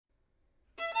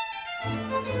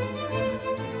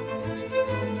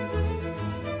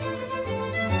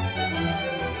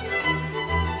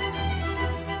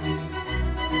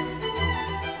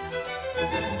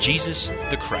Jesus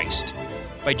the Christ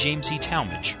by James E.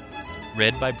 Talmage,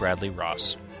 read by Bradley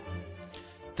Ross.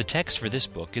 The text for this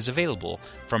book is available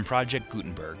from Project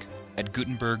Gutenberg at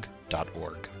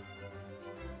gutenberg.org.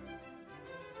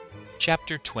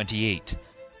 Chapter 28,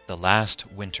 The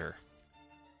Last Winter.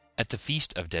 At the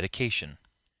Feast of Dedication.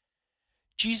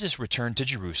 Jesus returned to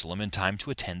Jerusalem in time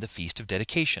to attend the Feast of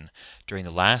Dedication during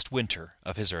the last winter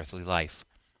of his earthly life.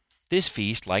 This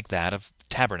feast, like that of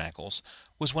Tabernacles,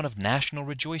 was one of national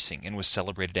rejoicing and was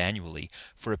celebrated annually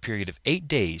for a period of 8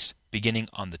 days beginning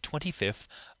on the 25th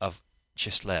of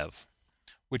Chislev,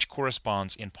 which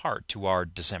corresponds in part to our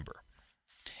December.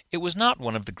 It was not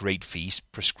one of the great feasts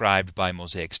prescribed by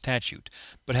Mosaic statute,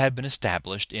 but had been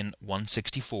established in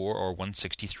 164 or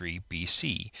 163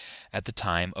 B.C. at the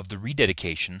time of the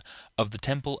rededication of the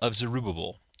Temple of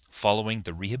Zerubbabel, following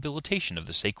the rehabilitation of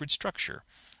the sacred structure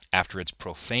after its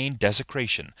profane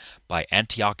desecration by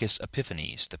Antiochus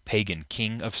Epiphanes, the pagan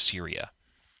king of Syria.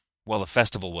 While the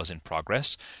festival was in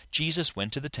progress, Jesus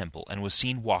went to the temple and was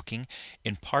seen walking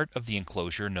in part of the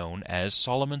enclosure known as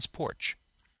Solomon's Porch.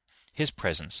 His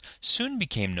presence soon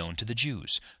became known to the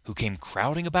Jews, who came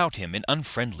crowding about him in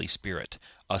unfriendly spirit,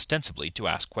 ostensibly to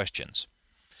ask questions.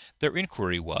 Their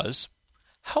inquiry was,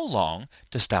 "How long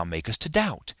dost thou make us to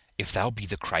doubt? If thou be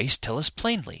the Christ, tell us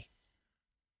plainly."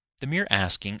 The mere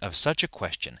asking of such a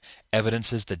question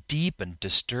evidences the deep and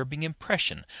disturbing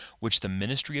impression which the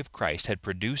ministry of Christ had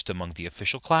produced among the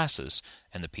official classes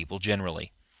and the people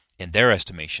generally. In their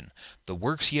estimation, the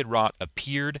works he had wrought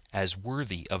appeared as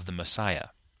worthy of the Messiah.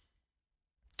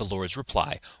 The Lord's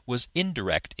reply was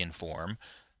indirect in form,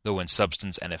 though in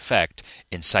substance and effect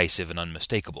incisive and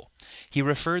unmistakable. He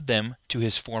referred them to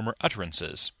his former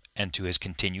utterances and to his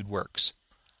continued works.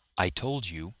 "I told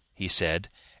you," he said,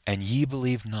 "and ye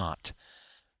believe not.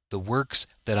 The works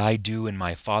that I do in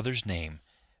my Father's name,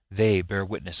 they bear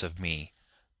witness of me.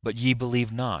 But ye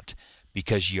believe not,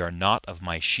 because ye are not of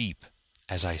my sheep.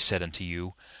 As I said unto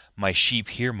you, my sheep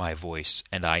hear my voice,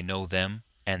 and I know them,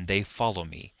 and they follow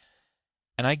me.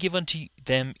 And I give unto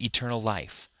them eternal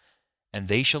life, and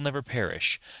they shall never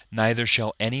perish, neither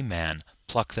shall any man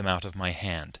pluck them out of my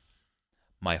hand.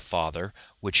 My Father,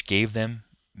 which gave them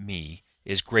me,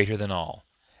 is greater than all,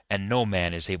 and no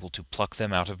man is able to pluck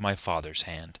them out of my Father's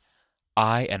hand.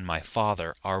 I and my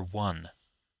Father are one."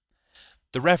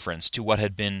 The reference to what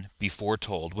had been before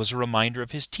told was a reminder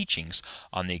of his teachings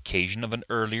on the occasion of an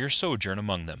earlier sojourn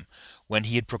among them, when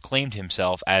he had proclaimed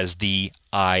himself as the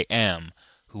I Am,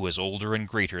 who was older and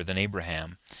greater than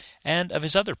Abraham, and of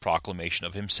his other proclamation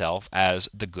of himself as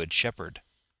the Good Shepherd.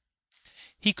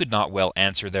 He could not well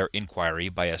answer their inquiry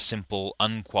by a simple,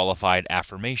 unqualified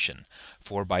affirmation,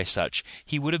 for by such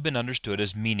he would have been understood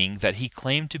as meaning that he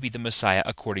claimed to be the Messiah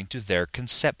according to their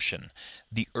conception,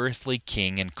 the earthly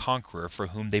king and conqueror for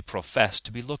whom they professed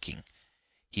to be looking.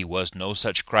 He was no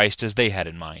such Christ as they had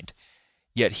in mind.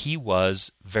 Yet he was,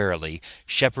 verily,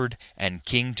 shepherd and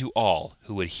king to all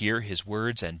who would hear his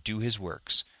words and do his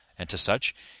works, and to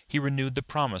such he renewed the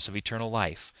promise of eternal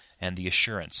life, and the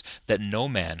assurance that no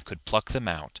man could pluck them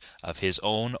out of his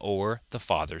own or the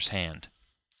Father's hand.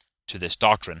 To this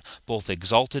doctrine, both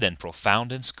exalted and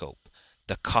profound in scope,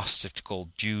 the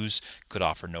casuistical Jews could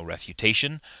offer no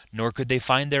refutation, nor could they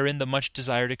find therein the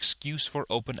much-desired excuse for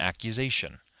open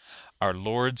accusation. Our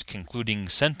Lord's concluding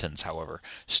sentence, however,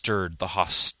 stirred the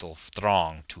hostile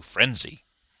throng to frenzy.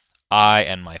 "I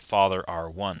and my Father are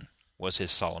one," was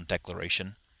his solemn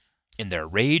declaration. In their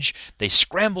rage, they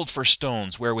scrambled for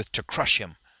stones wherewith to crush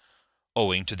him.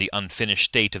 Owing to the unfinished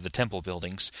state of the temple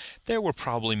buildings, there were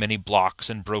probably many blocks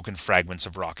and broken fragments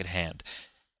of rock at hand,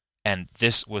 and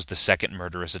this was the second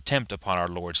murderous attempt upon our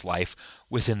Lord's life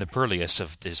within the purlieus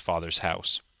of his Father's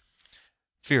house.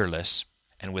 Fearless,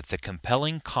 and with the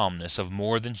compelling calmness of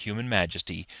more than human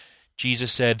majesty,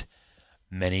 Jesus said,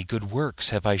 "Many good works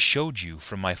have I showed you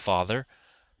from my Father.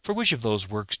 For which of those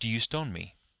works do you stone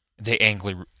me?" They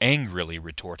angrily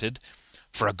retorted,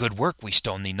 "For a good work we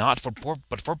stone thee not,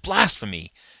 but for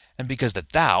blasphemy, and because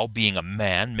that thou, being a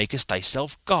man, makest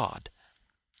thyself God."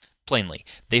 Plainly,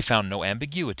 they found no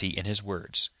ambiguity in his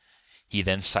words. He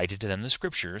then cited to them the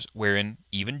Scriptures, wherein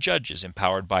even judges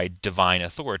empowered by divine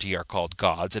authority are called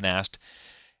gods, and asked,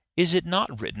 "Is it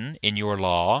not written in your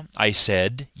law, I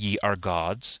said, ye are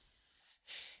gods?"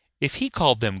 If he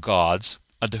called them gods,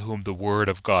 unto whom the word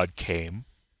of God came,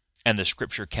 and the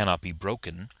Scripture cannot be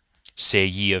broken, say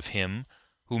ye of him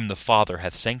whom the Father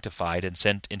hath sanctified and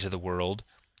sent into the world,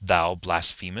 Thou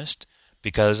blasphemest,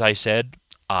 because I said,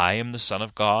 I am the Son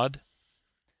of God?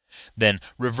 Then,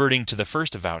 reverting to the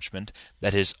first avouchment,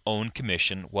 that his own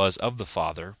commission was of the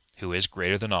Father, who is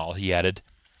greater than all, he added,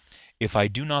 "If I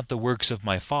do not the works of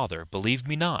my Father, believe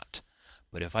me not.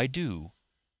 But if I do,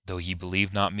 though ye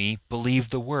believe not me, believe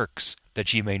the works,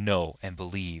 that ye may know and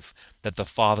believe that the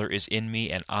Father is in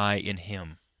me and I in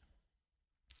him."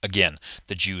 Again,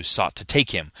 the Jews sought to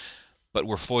take him, but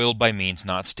were foiled by means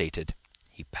not stated.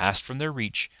 He passed from their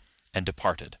reach and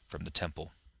departed from the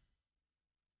temple.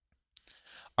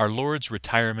 Our Lord's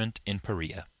retirement in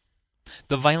Perea.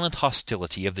 The violent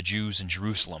hostility of the Jews in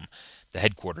Jerusalem, the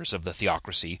headquarters of the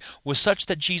theocracy, was such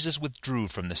that Jesus withdrew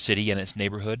from the city and its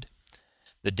neighborhood.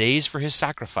 The days for his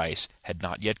sacrifice had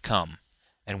not yet come,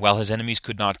 and while his enemies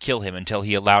could not kill him until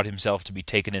he allowed himself to be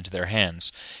taken into their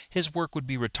hands, his work would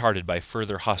be retarded by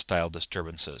further hostile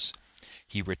disturbances.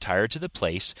 He retired to the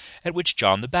place at which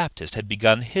John the Baptist had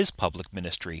begun his public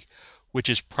ministry, which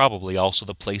is probably also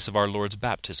the place of our Lord's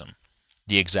baptism.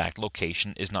 The exact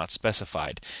location is not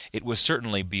specified. It was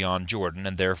certainly beyond Jordan,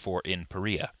 and therefore in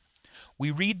Perea.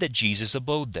 We read that Jesus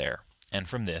abode there, and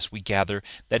from this we gather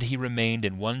that he remained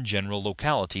in one general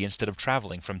locality instead of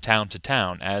traveling from town to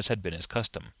town, as had been his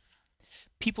custom.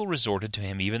 People resorted to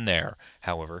him even there,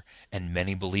 however, and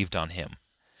many believed on him.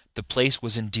 The place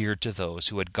was endeared to those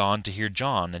who had gone to hear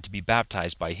John and to be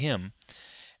baptized by him,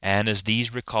 and as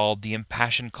these recalled the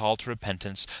impassioned call to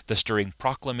repentance, the stirring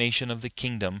proclamation of the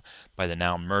kingdom by the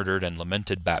now murdered and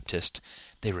lamented Baptist,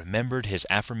 they remembered his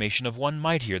affirmation of one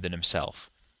mightier than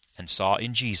himself, and saw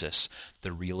in Jesus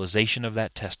the realization of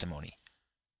that testimony.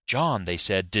 John, they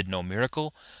said, did no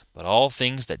miracle, but all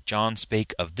things that John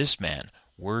spake of this man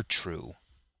were true.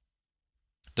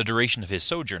 The duration of his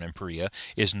sojourn in Perea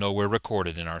is nowhere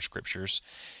recorded in our Scriptures.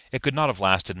 It could not have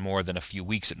lasted more than a few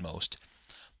weeks at most.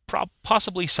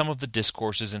 Possibly some of the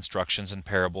discourses, instructions, and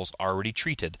parables already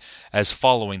treated, as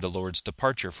following the Lord's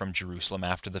departure from Jerusalem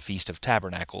after the Feast of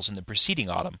Tabernacles in the preceding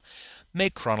autumn, may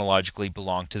chronologically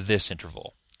belong to this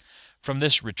interval. From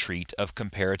this retreat of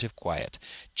comparative quiet,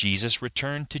 Jesus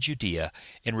returned to Judea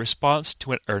in response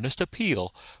to an earnest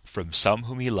appeal from some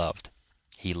whom he loved.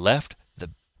 He left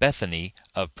the Bethany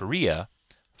of Perea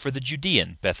for the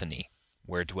Judean Bethany,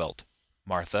 where dwelt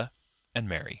Martha and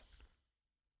Mary.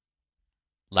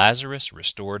 Lazarus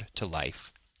restored to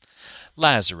life.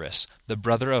 Lazarus, the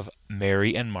brother of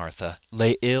Mary and Martha,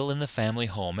 lay ill in the family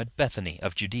home at Bethany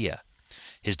of Judea.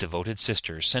 His devoted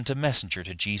sisters sent a messenger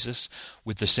to Jesus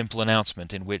with the simple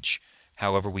announcement, in which,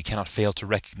 however, we cannot fail to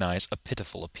recognize a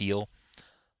pitiful appeal,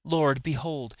 "Lord,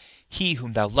 behold, he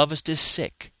whom thou lovest is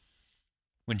sick."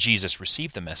 When Jesus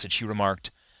received the message, he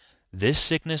remarked, "This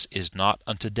sickness is not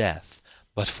unto death,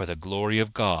 but for the glory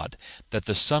of God, that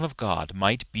the Son of God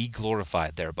might be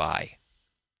glorified thereby."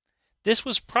 This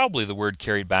was probably the word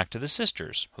carried back to the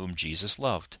sisters, whom Jesus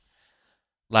loved.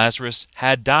 Lazarus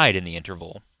had died in the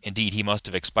interval. Indeed, he must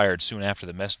have expired soon after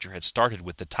the messenger had started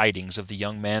with the tidings of the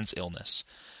young man's illness.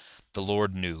 The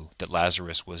Lord knew that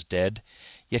Lazarus was dead,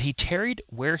 yet he tarried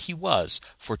where he was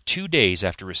for 2 days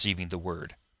after receiving the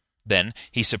word. Then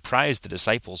he surprised the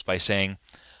disciples by saying,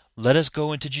 "Let us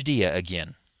go into Judea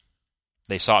again."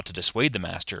 They sought to dissuade the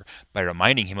Master by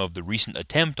reminding him of the recent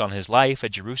attempt on his life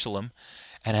at Jerusalem,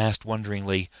 and asked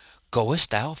wonderingly,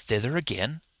 "Goest thou thither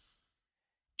again?"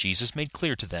 Jesus made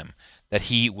clear to them that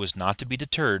he was not to be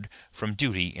deterred from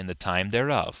duty in the time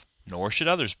thereof, nor should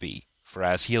others be, for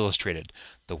as he illustrated,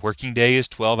 the working day is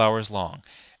 12 hours long,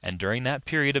 and during that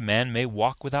period a man may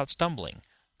walk without stumbling,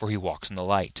 for he walks in the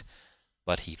light.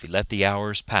 But if he let the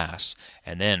hours pass,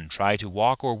 and then try to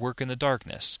walk or work in the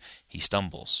darkness, he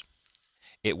stumbles.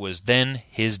 It was then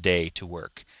his day to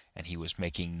work, and he was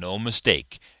making no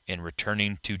mistake in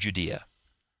returning to Judea.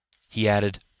 He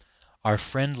added, "Our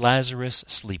friend Lazarus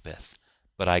sleepeth,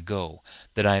 but I go,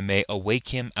 that I may awake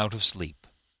him out of sleep."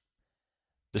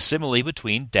 The simile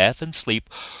between death and sleep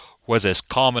was as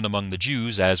common among the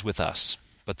Jews as with us,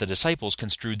 but the disciples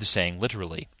construed the saying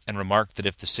literally, and remarked that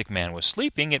if the sick man was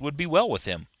sleeping, it would be well with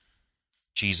him.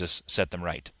 Jesus set them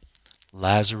right.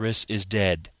 "Lazarus is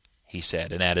dead," he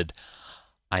said, and added,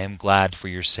 "I am glad for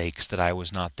your sakes that I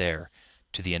was not there,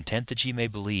 to the intent that ye may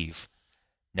believe.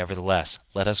 Nevertheless,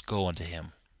 let us go unto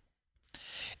him."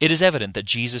 It is evident that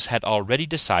Jesus had already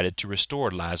decided to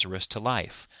restore Lazarus to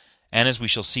life, and as we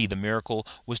shall see, the miracle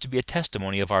was to be a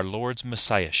testimony of our Lord's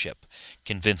Messiahship,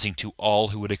 convincing to all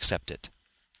who would accept it.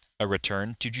 A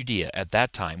return to Judea at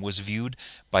that time was viewed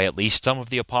by at least some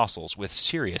of the apostles with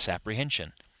serious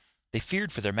apprehension. They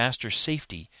feared for their Master's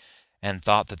safety, and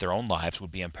thought that their own lives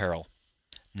would be in peril.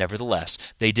 Nevertheless,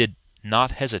 they did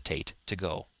not hesitate to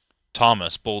go.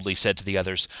 Thomas boldly said to the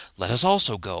others, "Let us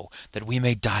also go, that we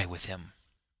may die with him."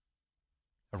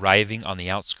 Arriving on the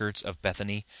outskirts of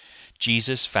Bethany,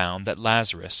 Jesus found that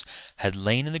Lazarus had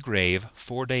lain in the grave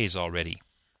 4 days already.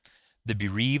 The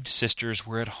bereaved sisters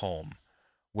were at home,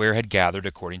 where had gathered,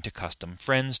 according to custom,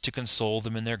 friends to console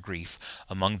them in their grief.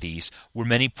 Among these were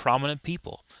many prominent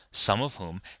people, some of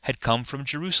whom had come from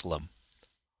Jerusalem.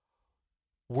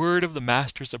 Word of the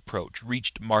Master's approach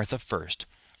reached Martha first,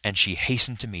 and she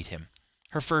hastened to meet him.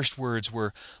 Her first words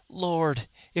were, "Lord,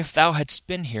 if thou hadst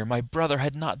been here, my brother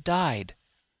had not died."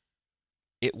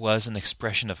 It was an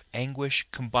expression of anguish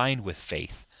combined with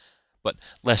faith, but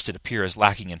lest it appear as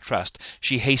lacking in trust,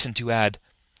 she hastened to add,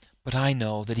 "But I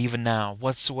know that even now,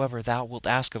 whatsoever thou wilt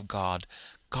ask of God,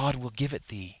 God will give it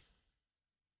thee."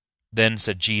 Then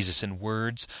said Jesus in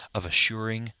words of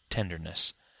assuring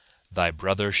tenderness, "Thy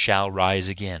brother shall rise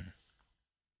again."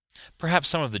 Perhaps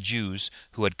some of the Jews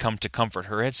who had come to comfort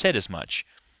her had said as much,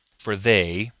 for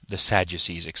they, the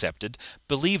Sadducees excepted,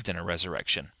 believed in a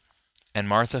resurrection. And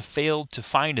Martha failed to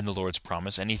find in the Lord's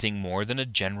promise anything more than a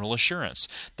general assurance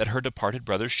that her departed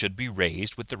brother should be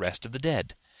raised with the rest of the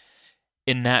dead.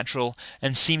 In natural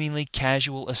and seemingly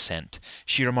casual assent,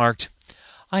 she remarked,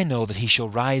 "I know that he shall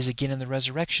rise again in the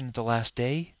resurrection at the last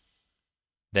day."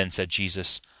 Then said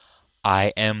Jesus,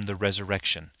 "I am the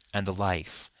resurrection and the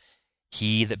life.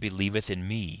 He that believeth in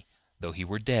me, though he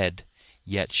were dead,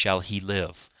 yet shall he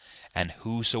live. And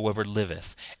whosoever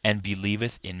liveth and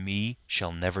believeth in me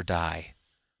shall never die.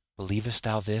 Believest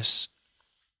thou this?"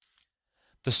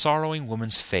 The sorrowing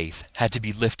woman's faith had to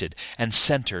be lifted and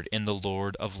centered in the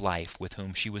Lord of life with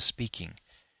whom she was speaking.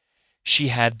 She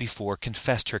had before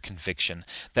confessed her conviction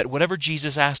that whatever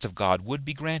Jesus asked of God would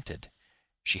be granted.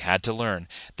 She had to learn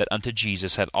that unto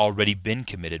Jesus had already been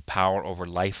committed power over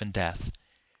life and death.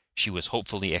 She was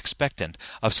hopefully expectant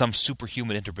of some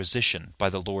superhuman interposition by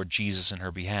the Lord Jesus in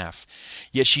her behalf,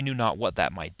 yet she knew not what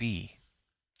that might be.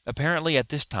 Apparently at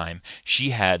this time she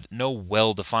had no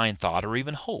well-defined thought or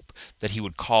even hope that he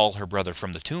would call her brother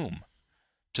from the tomb.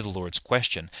 To the Lord's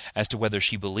question as to whether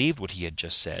she believed what he had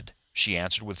just said, she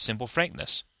answered with simple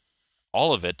frankness.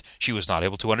 All of it she was not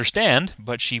able to understand,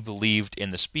 but she believed in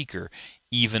the speaker,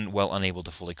 even while unable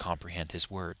to fully comprehend his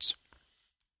words.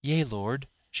 "Yea, Lord,"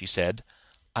 she said,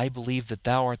 "I believe that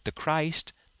thou art the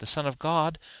Christ, the Son of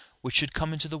God, which should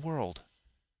come into the world."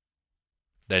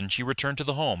 Then she returned to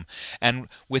the home, and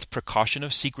with precaution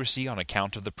of secrecy on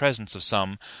account of the presence of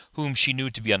some whom she knew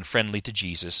to be unfriendly to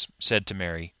Jesus, said to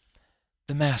Mary,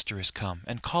 "The Master is come,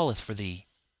 and calleth for thee."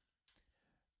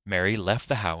 Mary left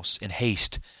the house in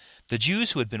haste. The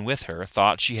Jews who had been with her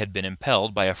thought she had been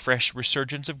impelled by a fresh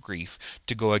resurgence of grief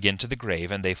to go again to the grave,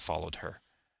 and they followed her.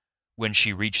 When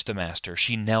she reached the Master,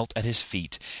 she knelt at his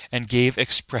feet and gave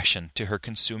expression to her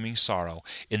consuming sorrow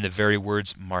in the very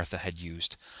words Martha had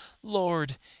used.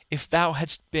 "Lord, if thou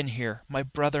hadst been here, my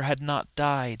brother had not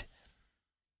died."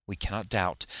 We cannot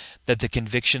doubt that the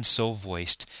conviction so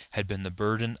voiced had been the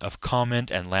burden of comment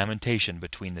and lamentation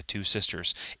between the two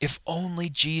sisters. If only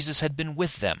Jesus had been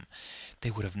with them,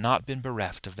 they would have not been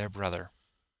bereft of their brother.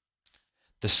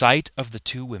 The sight of the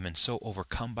two women so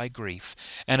overcome by grief,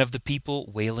 and of the people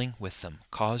wailing with them,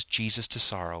 caused Jesus to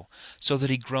sorrow, so that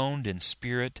he groaned in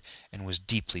spirit and was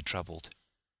deeply troubled.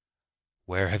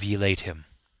 "Where have ye laid him?"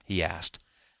 he asked.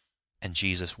 And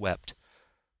Jesus wept.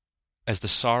 As the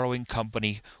sorrowing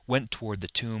company went toward the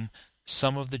tomb,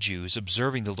 some of the Jews,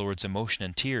 observing the Lord's emotion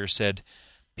and tears, said,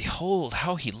 "Behold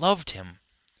how he loved him."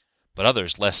 But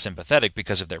others, less sympathetic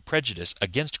because of their prejudice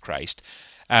against Christ,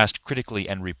 asked critically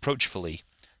and reproachfully,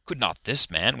 "Could not this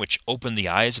man, which opened the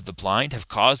eyes of the blind, have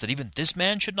caused that even this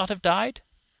man should not have died?"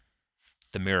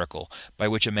 The miracle by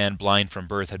which a man blind from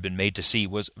birth had been made to see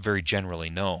was very generally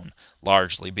known,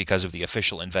 largely because of the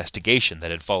official investigation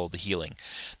that had followed the healing.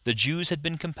 The Jews had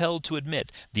been compelled to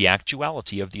admit the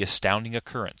actuality of the astounding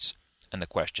occurrence, and the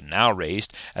question now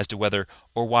raised as to whether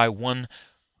or why one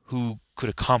who could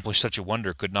accomplish such a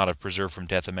wonder could not have preserved from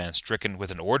death a man stricken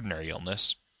with an ordinary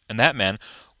illness, and that man,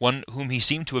 one whom he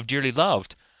seemed to have dearly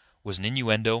loved, was an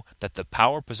innuendo that the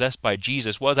power possessed by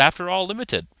Jesus was, after all,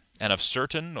 limited, and of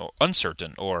certain or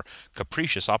uncertain or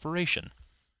capricious operation.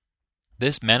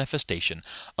 This manifestation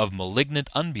of malignant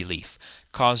unbelief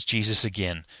caused Jesus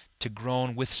again to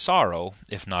groan with sorrow,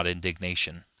 if not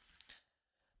indignation.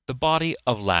 The body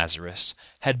of Lazarus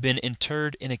had been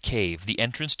interred in a cave, the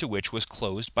entrance to which was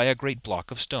closed by a great block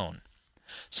of stone.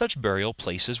 Such burial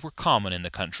places were common in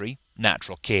the country,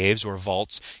 natural caves or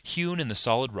vaults hewn in the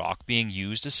solid rock being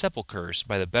used as sepulchres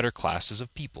by the better classes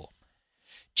of people.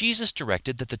 Jesus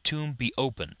directed that the tomb be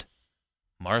opened.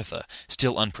 Martha,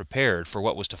 still unprepared for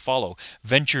what was to follow,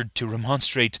 ventured to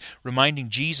remonstrate, reminding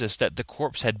Jesus that the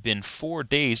corpse had been 4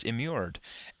 days immured,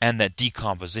 and that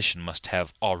decomposition must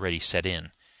have already set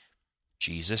in.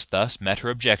 Jesus thus met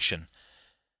her objection.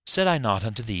 Said I not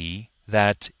unto thee,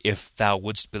 that, if thou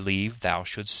wouldst believe, thou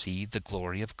shouldst see the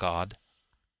glory of God?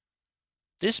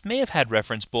 This may have had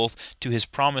reference both to his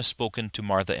promise spoken to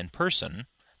Martha in person,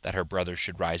 that her brother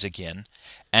should rise again,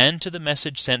 and to the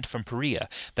message sent from Perea,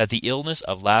 that the illness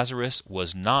of Lazarus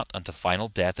was not unto final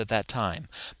death at that time,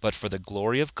 but for the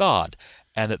glory of God,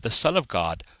 and that the Son of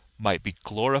God might be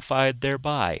glorified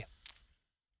thereby.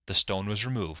 The stone was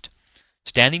removed.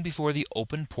 Standing before the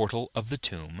open portal of the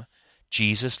tomb,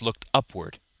 Jesus looked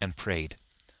upward and prayed,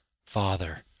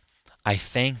 Father, I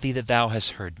thank thee that thou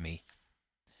hast heard me.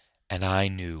 And I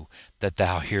knew that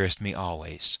thou hearest me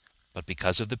always. But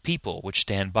because of the people which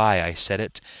stand by I said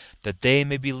it, that they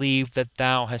may believe that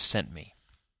thou hast sent me.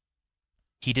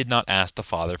 He did not ask the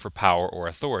Father for power or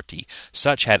authority.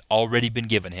 Such had already been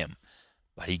given him.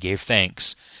 But he gave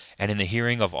thanks, and in the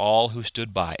hearing of all who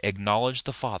stood by, acknowledged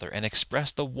the Father and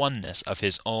expressed the oneness of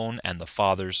his own and the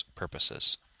Father's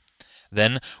purposes.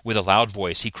 Then, with a loud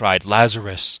voice, he cried,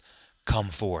 Lazarus, come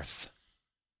forth.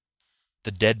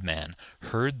 The dead man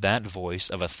heard that voice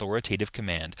of authoritative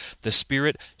command. The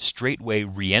spirit straightway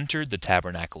re-entered the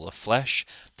tabernacle of flesh,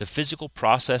 the physical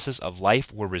processes of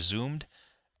life were resumed,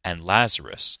 and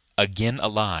Lazarus, again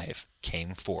alive,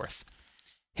 came forth.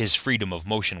 His freedom of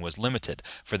motion was limited,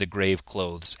 for the grave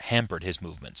clothes hampered his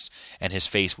movements, and his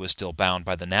face was still bound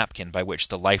by the napkin by which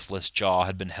the lifeless jaw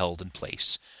had been held in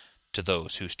place. To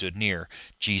those who stood near,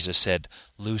 Jesus said,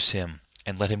 Loose him,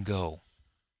 and let him go.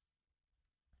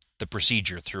 The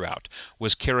procedure throughout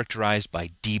was characterized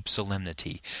by deep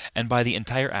solemnity, and by the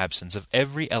entire absence of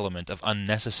every element of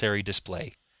unnecessary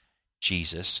display.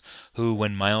 Jesus, who,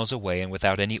 when miles away and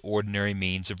without any ordinary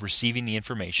means of receiving the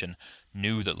information,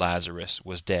 knew that Lazarus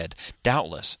was dead,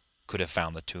 doubtless could have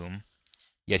found the tomb.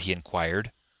 Yet he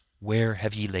inquired, Where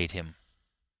have ye laid him?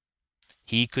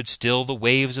 He could still the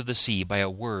waves of the sea by a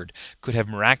word, could have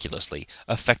miraculously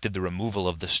effected the removal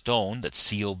of the stone that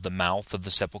sealed the mouth of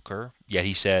the sepulchre. Yet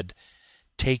he said,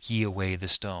 Take ye away the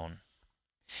stone.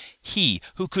 He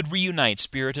who could reunite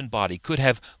spirit and body could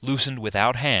have loosened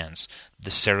without hands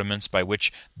the cerements by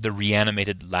which the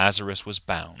reanimated Lazarus was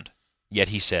bound. Yet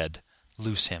he said,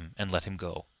 Loose him and let him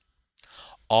go.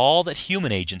 All that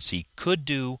human agency could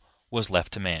do was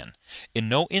left to man. In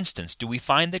no instance do we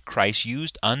find that Christ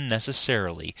used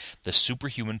unnecessarily the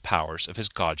superhuman powers of his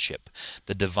godship.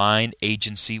 The divine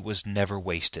agency was never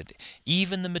wasted.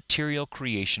 Even the material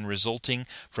creation resulting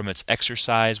from its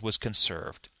exercise was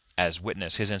conserved, as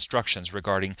witness his instructions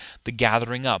regarding the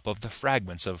gathering up of the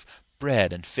fragments of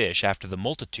bread and fish after the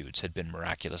multitudes had been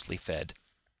miraculously fed.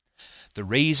 The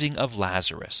raising of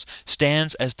Lazarus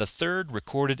stands as the third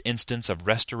recorded instance of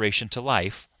restoration to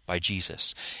life by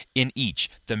Jesus. In each,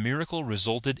 the miracle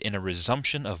resulted in a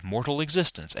resumption of mortal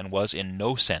existence and was in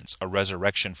no sense a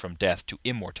resurrection from death to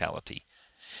immortality.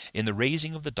 In the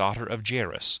raising of the daughter of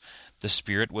Jairus, the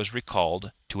spirit was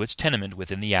recalled to its tenement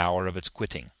within the hour of its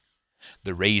quitting.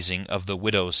 The raising of the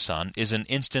widow's son is an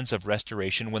instance of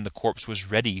restoration when the corpse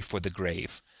was ready for the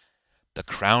grave. The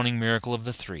crowning miracle of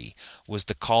the three was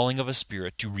the calling of a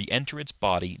spirit to re-enter its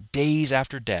body days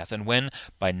after death, and when,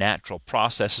 by natural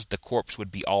processes, the corpse would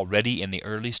be already in the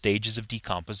early stages of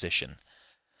decomposition.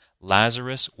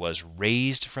 Lazarus was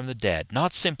raised from the dead,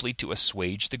 not simply to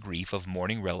assuage the grief of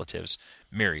mourning relatives.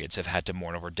 Myriads have had to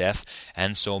mourn over death,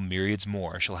 and so myriads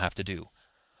more shall have to do.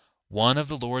 One of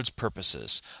the Lord's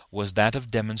purposes was that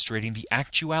of demonstrating the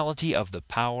actuality of the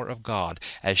power of God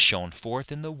as shown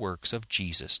forth in the works of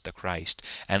Jesus the Christ,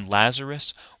 and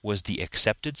Lazarus was the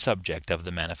accepted subject of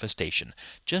the manifestation,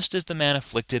 just as the man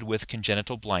afflicted with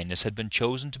congenital blindness had been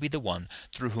chosen to be the one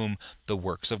through whom the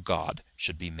works of God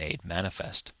should be made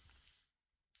manifest.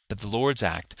 That the Lord's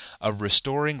act of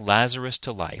restoring Lazarus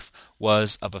to life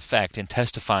was of effect in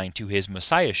testifying to his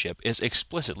messiahship is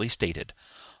explicitly stated.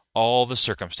 All the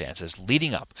circumstances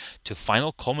leading up to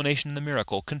final culmination in the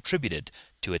miracle contributed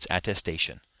to its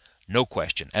attestation. No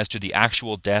question as to the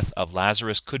actual death of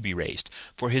Lazarus could be raised,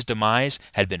 for his demise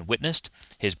had been witnessed,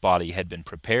 his body had been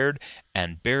prepared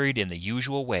and buried in the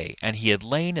usual way, and he had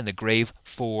lain in the grave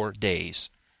 4 days.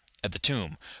 At the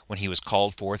tomb, when he was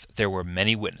called forth, there were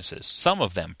many witnesses, some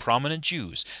of them prominent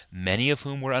Jews, many of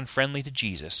whom were unfriendly to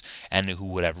Jesus, and who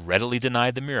would have readily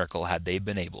denied the miracle had they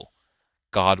been able.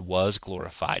 God was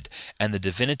glorified, and the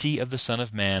divinity of the Son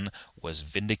of Man was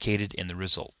vindicated in the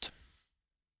result.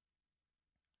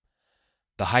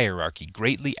 The hierarchy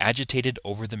greatly agitated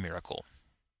over the miracle.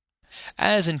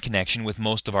 As in connection with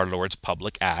most of our Lord's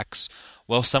public acts,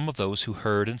 while some of those who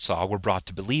heard and saw were brought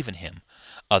to believe in him,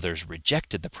 others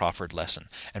rejected the proffered lesson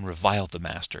and reviled the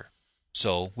Master.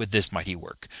 So with this mighty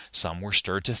work, some were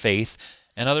stirred to faith,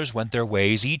 and others went their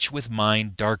ways, each with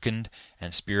mind darkened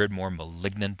and spirit more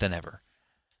malignant than ever.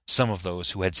 Some of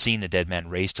those who had seen the dead man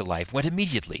raised to life went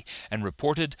immediately and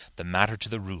reported the matter to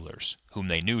the rulers, whom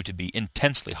they knew to be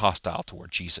intensely hostile toward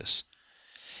Jesus.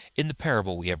 In the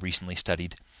parable we have recently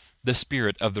studied, the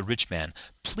spirit of the rich man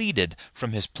pleaded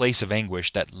from his place of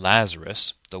anguish that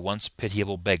Lazarus, the once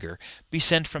pitiable beggar, be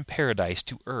sent from paradise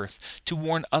to earth to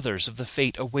warn others of the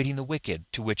fate awaiting the wicked,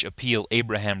 to which appeal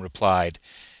Abraham replied,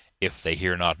 "If they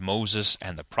hear not Moses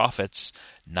and the prophets,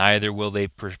 neither will they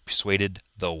be persuaded,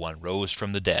 though one rose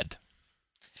from the dead."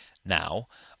 Now,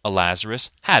 a Lazarus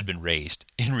had been raised,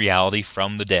 in reality,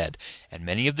 from the dead, and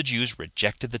many of the Jews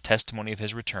rejected the testimony of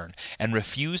his return, and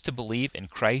refused to believe in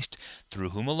Christ, through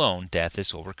whom alone death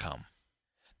is overcome.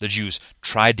 The Jews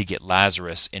tried to get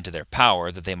Lazarus into their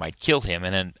power, that they might kill him,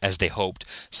 and, as they hoped,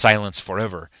 silence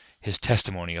forever his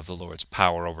testimony of the Lord's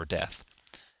power over death.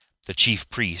 The chief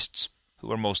priests, who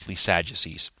were mostly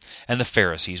Sadducees, and the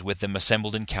Pharisees with them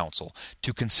assembled in council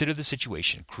to consider the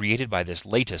situation created by this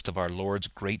latest of our Lord's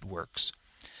great works.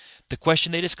 The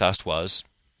question they discussed was,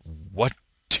 "What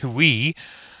do we?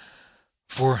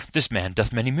 For this man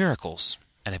doth many miracles,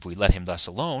 and if we let him thus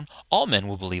alone, all men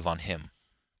will believe on him,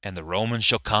 and the Romans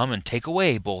shall come and take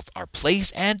away both our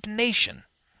place and nation."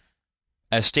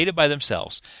 As stated by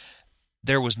themselves,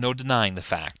 there was no denying the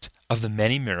fact of the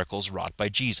many miracles wrought by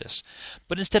Jesus,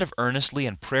 but instead of earnestly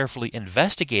and prayerfully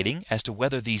investigating as to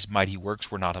whether these mighty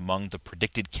works were not among the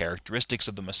predicted characteristics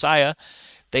of the Messiah,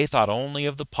 they thought only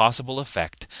of the possible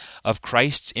effect of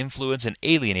Christ's influence in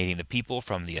alienating the people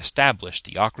from the established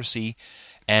theocracy,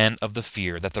 and of the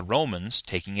fear that the Romans,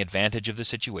 taking advantage of the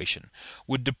situation,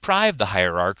 would deprive the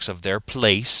hierarchs of their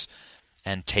place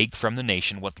and take from the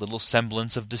nation what little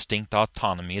semblance of distinct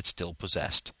autonomy it still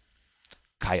possessed.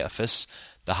 Caiaphas,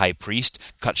 the high priest,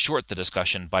 cut short the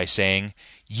discussion by saying,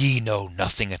 "Ye know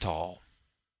nothing at all."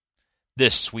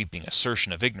 This sweeping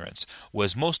assertion of ignorance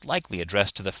was most likely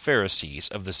addressed to the Pharisees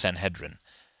of the Sanhedrin.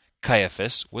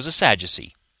 Caiaphas was a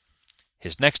Sadducee.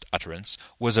 His next utterance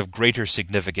was of greater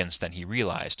significance than he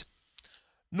realized.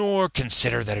 "Nor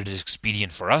consider that it is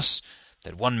expedient for us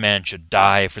that one man should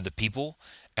die for the people,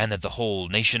 and that the whole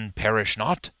nation perish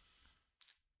not?"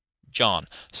 John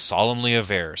solemnly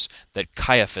avers that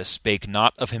Caiaphas spake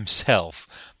not of himself,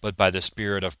 but by the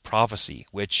spirit of prophecy,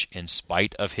 which, in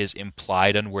spite of his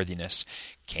implied unworthiness,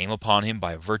 came upon him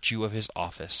by virtue of his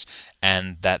office,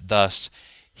 and that thus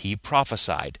he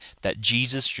prophesied that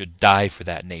Jesus should die for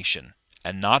that nation,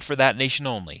 and not for that nation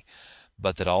only,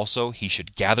 but that also he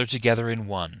should gather together in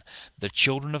one the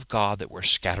children of God that were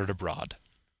scattered abroad.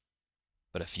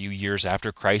 But a few years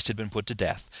after Christ had been put to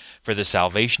death, for the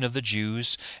salvation of the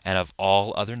Jews and of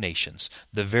all other nations,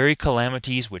 the very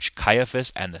calamities which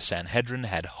Caiaphas and the Sanhedrin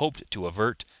had hoped to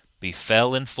avert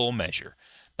befell in full measure.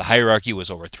 The hierarchy was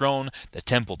overthrown, the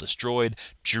temple destroyed,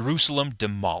 Jerusalem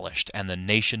demolished, and the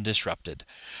nation disrupted.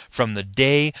 From the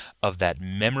day of that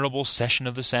memorable session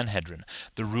of the Sanhedrin,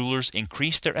 the rulers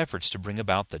increased their efforts to bring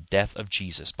about the death of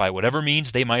Jesus by whatever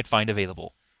means they might find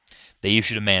available. They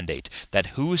issued a mandate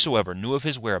that whosoever knew of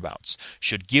his whereabouts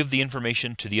should give the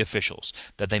information to the officials,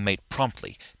 that they might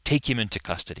promptly take him into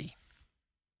custody.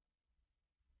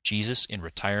 Jesus in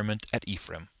retirement at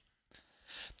Ephraim.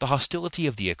 The hostility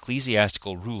of the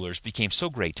ecclesiastical rulers became so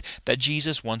great that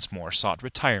Jesus once more sought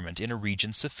retirement in a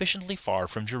region sufficiently far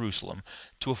from Jerusalem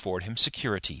to afford him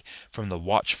security from the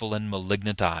watchful and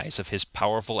malignant eyes of his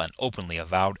powerful and openly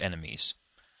avowed enemies.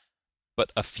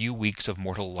 But a few weeks of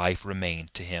mortal life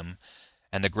remained to him,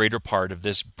 and the greater part of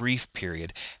this brief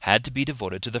period had to be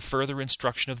devoted to the further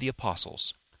instruction of the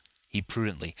apostles. He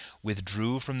prudently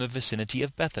withdrew from the vicinity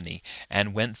of Bethany,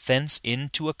 and went thence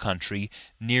into a country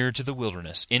near to the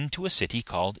wilderness, into a city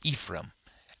called Ephraim,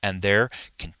 and there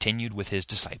continued with his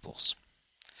disciples.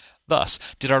 Thus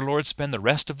did our Lord spend the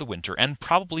rest of the winter, and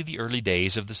probably the early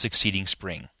days of the succeeding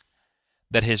spring.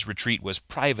 That his retreat was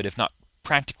private, if not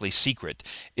practically secret,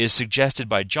 is suggested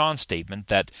by John's statement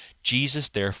that Jesus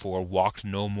therefore walked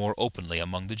no more openly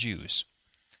among the Jews.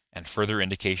 And further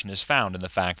indication is found in the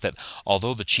fact that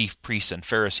although the chief priests and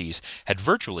Pharisees had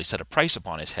virtually set a price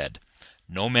upon his head,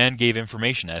 no man gave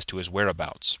information as to his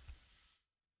whereabouts.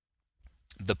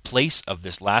 The place of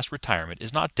this last retirement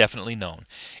is not definitely known.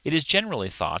 It is generally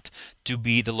thought to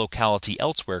be the locality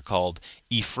elsewhere called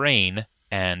Ephraim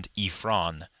and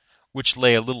Ephron, which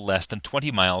lay a little less than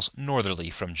 20 miles northerly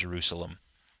from Jerusalem.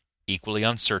 Equally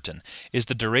uncertain is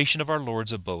the duration of our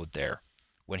Lord's abode there.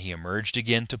 When he emerged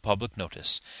again to public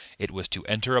notice, it was to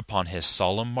enter upon his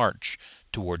solemn march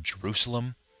toward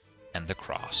Jerusalem and the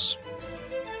cross.